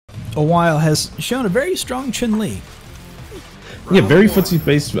Awhile has shown a very strong Chun-Li. Yeah, very footsie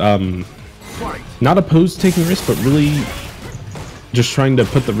based. Not opposed to taking risks, but really just trying to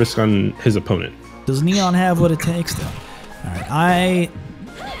put the risk on his opponent. Does Neon have what it takes, though? Alright, I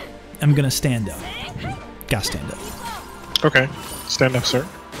am gonna stand up. Gotta stand up. Okay, stand up, sir.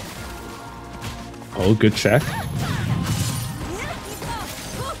 Oh, good check.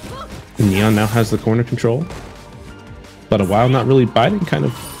 Neon now has the corner control. But Awhile not really biting, kind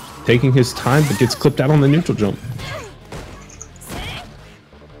of taking his time, but gets clipped out on the neutral jump.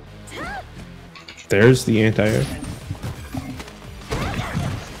 There's the anti-air.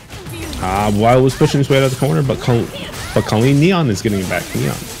 Awhile was pushing his way out of the corner, but Kolin Neon is getting it back.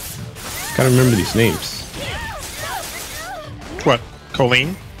 Neon. Gotta remember these names. What?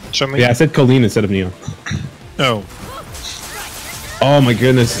 Kolin? Chun-Li? Yeah, I said Kolin instead of Neon. Oh. Oh my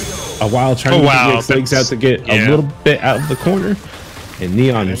goodness. Awhile trying to get his legs out to get a little bit out of the corner. And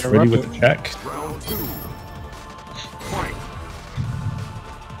Neon is ready with the check.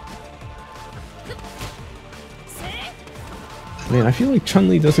 Man, I feel like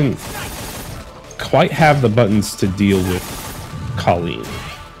Chun-Li doesn't quite have the buttons to deal with Kolin. You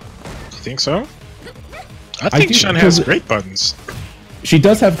think so? I think Chun has great buttons. She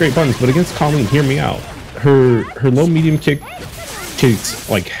does have great buttons, but against Kolin, hear me out. Her low medium kicks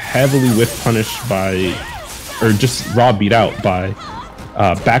like heavily whiff punished by, or just raw beat out by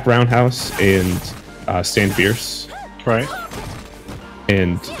back roundhouse and stand fierce. Right.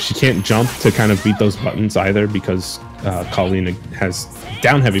 And she can't jump to kind of beat those buttons either because Kolin has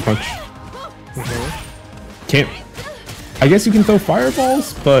down heavy punch. Can't. I guess you can throw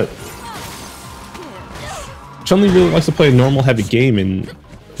fireballs, but Chun-Li really likes to play a normal heavy game, and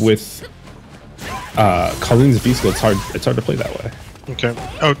with Kolin's V skill, it's hard to play that way. Okay.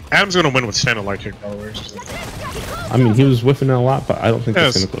 Oh, Adam's gonna win with stand-up light kick, by the way. I mean, he was whiffing it a lot, but I don't think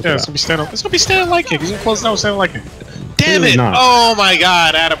that's gonna close it out. It's gonna be stand-up. It's gonna be stand-up light kick. He's gonna close it out with stand-up light kick. Damn it! it! Oh my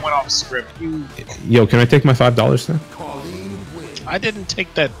God, Adam went off script. Yo, can I take my $5 now? I didn't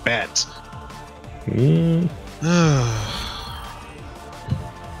take that bet.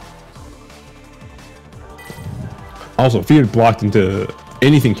 Also, if he had blocked into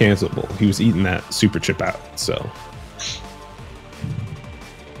anything cancelable, he was eating that super chip out, so.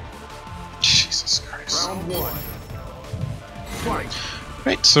 Jesus Christ.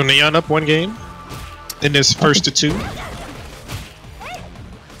 Right, so Neon up one game in this first to two.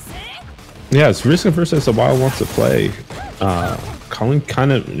 Yeah, it's risk averse as Awhile wants to play. Kolin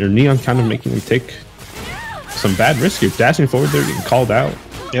kind of, or Neon kind of making him take some bad risk. You're dashing forward there, getting called out.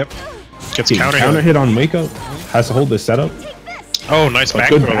 Yep. Gets counter hit on wake up. Has to hold this setup. Oh, nice back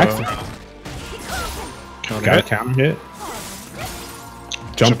good throw. Got a counter hit.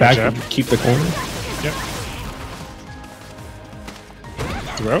 Jump back and keep the corner. Yep.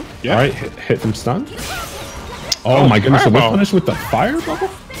 Throw. Yeah. All right, hit from stun. Oh my goodness, a whip punish with the fire bubble?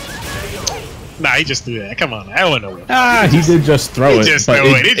 Nah, he just threw that. Come on, I don't know. He did just throw it. He just threw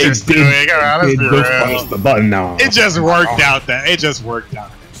it. He just threw it. Come on, let's be real. The button now. It just worked out. It just worked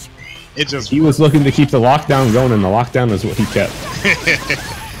out. He was looking to keep the lockdown going, and the lockdown is what he kept.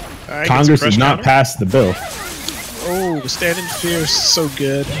 Congress did not pass the bill. Oh, the standing fierce, so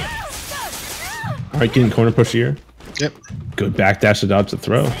good. All right, getting corner push here. Yep. Good backdash to dodge the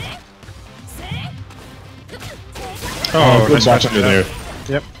throw. Oh, good block under there.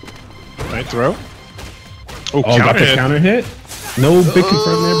 Yep. Right throw. Oh, got the counter hit. No big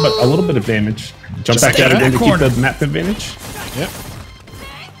confirm there, but a little bit of damage. Jump back out again to keep the map advantage. Yep.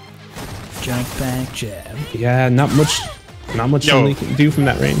 Jump back jab. Yeah, not much Chun-Li can do from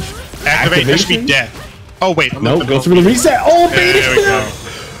that range. Activate should be dead. Oh wait, no, go through the reset. Oh baby! There we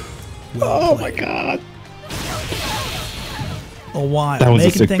go. Oh my God. Awhile,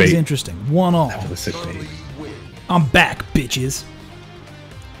 making things interesting. 1-all. That was a sick bait. I'm back, bitches.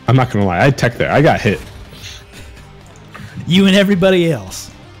 I'm not gonna lie, I tech there. I got hit. You and everybody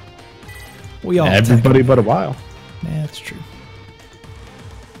else. We all. Everybody but Awhile. Yeah, that's true.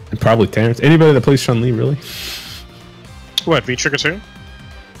 And probably Terrence. Anybody that plays Chun-Li, really? What, V-Trigger 2?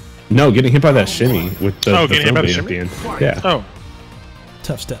 No, getting hit by that shimmy with the getting hit by the shimmy? at the end. Yeah. Oh.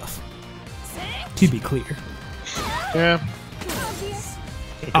 Tough stuff. To be clear. Yeah.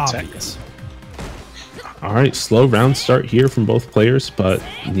 Obvious. All right, slow round start here from both players, but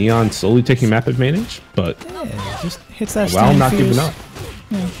Neon slowly taking map advantage, but yeah, just hits that Awhile not giving up.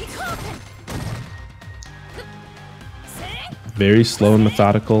 Yeah. Very slow and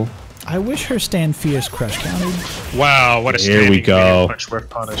methodical. I wish her stand fierce crush counted. Wow, what a Here we go. Punch with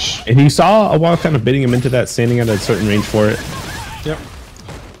punish. And he saw Awhile kind of baiting him into that, standing at a certain range for it. Yep.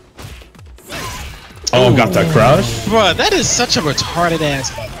 Oh, got that crush. Bro, that is such a retarded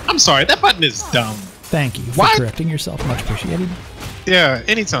ass button. I'm sorry, that button is dumb. Thank you for correcting yourself. Much appreciated. Yeah,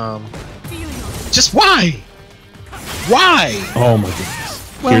 anytime. Just why? Why? Oh my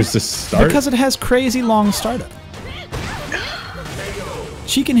goodness. Well, Here's the start. Because it has crazy long startup.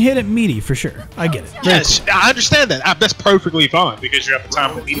 She can hit it meaty for sure. I get it. Yes, I understand that. That's perfectly fine because you're at the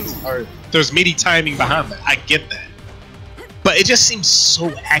time of the meeting. Or there's meaty timing behind that. I get that. But it just seems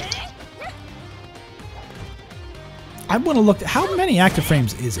so active. I want to look at how many active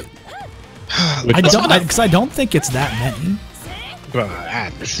frames is it? Because I don't think it's that many. Bro,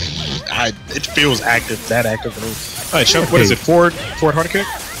 it feels active, that active for me. All right, Chuck, what is it? Forward hard kick?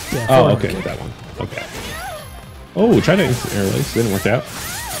 Yeah, oh, okay, that one. Okay. Oh, try to instant air release. Didn't work out.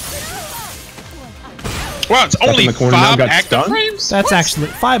 Wow, it's only 5 active stunned? frames? That's actually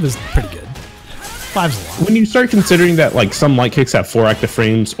 5 is pretty good. 5's a lot. When you start considering that, like, some light kicks have 4 active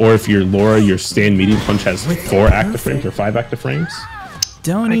frames, or if you're Laura, your stand medium punch has 4 active frames or 5 active frames.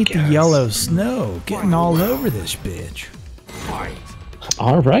 Don't eat the yellow snow. Getting all over this bitch.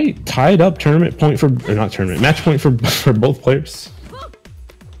 All right, tied up tournament point for, or not tournament, match point for both players.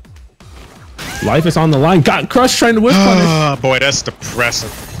 Life is on the line. Got crushed trying to whip punish. Oh boy, that's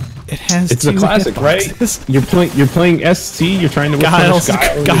depressing. It has. It's a classic, right? You're playing ST. You're trying to whip punish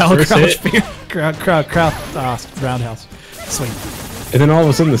Guile, crowd, roundhouse. Sweet. And then all of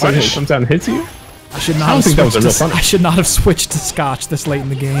a sudden the second hit comes out and hits you. I should not have switched to Scotch this late in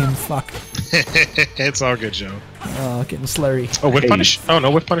the game. Fuck. It's all good, Joe. Oh, getting slurry. Oh, whip punish. Oh no,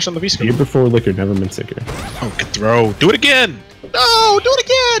 whip punish on the V-scope. Year before liquor, never been sicker. Oh, good throw. Do it again. No, do it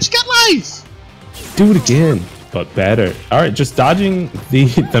again. She got life. Do it again, but better. All right, just dodging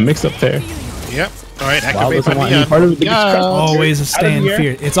the mix-up there. Yep. All right, activate my neon. Part of the always a stand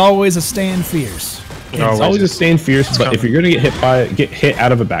fierce. It's always a stand fierce. It's always a stand fierce, but if you're gonna get hit by it, get hit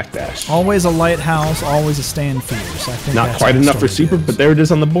out of a backdash. Always a lighthouse, always a stand fierce. I think not quite enough for super, but there it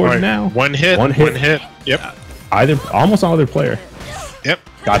is on the board now. One hit. Yep. Almost either player. Yep.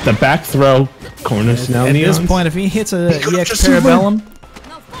 Got the back throw. Corners now. At this point, if he hits a EX Parabellum,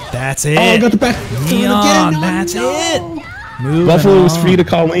 that's it. Oh, got the back. Neon, that's it. Moving Buffalo was free to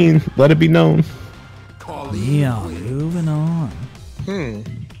Kolin. Let it be known. Neon, moving on.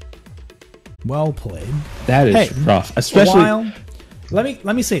 Well played. That is rough, especially. Awhile,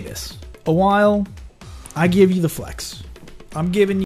 let me say this. Awhile, I give you the flex. I'm giving you.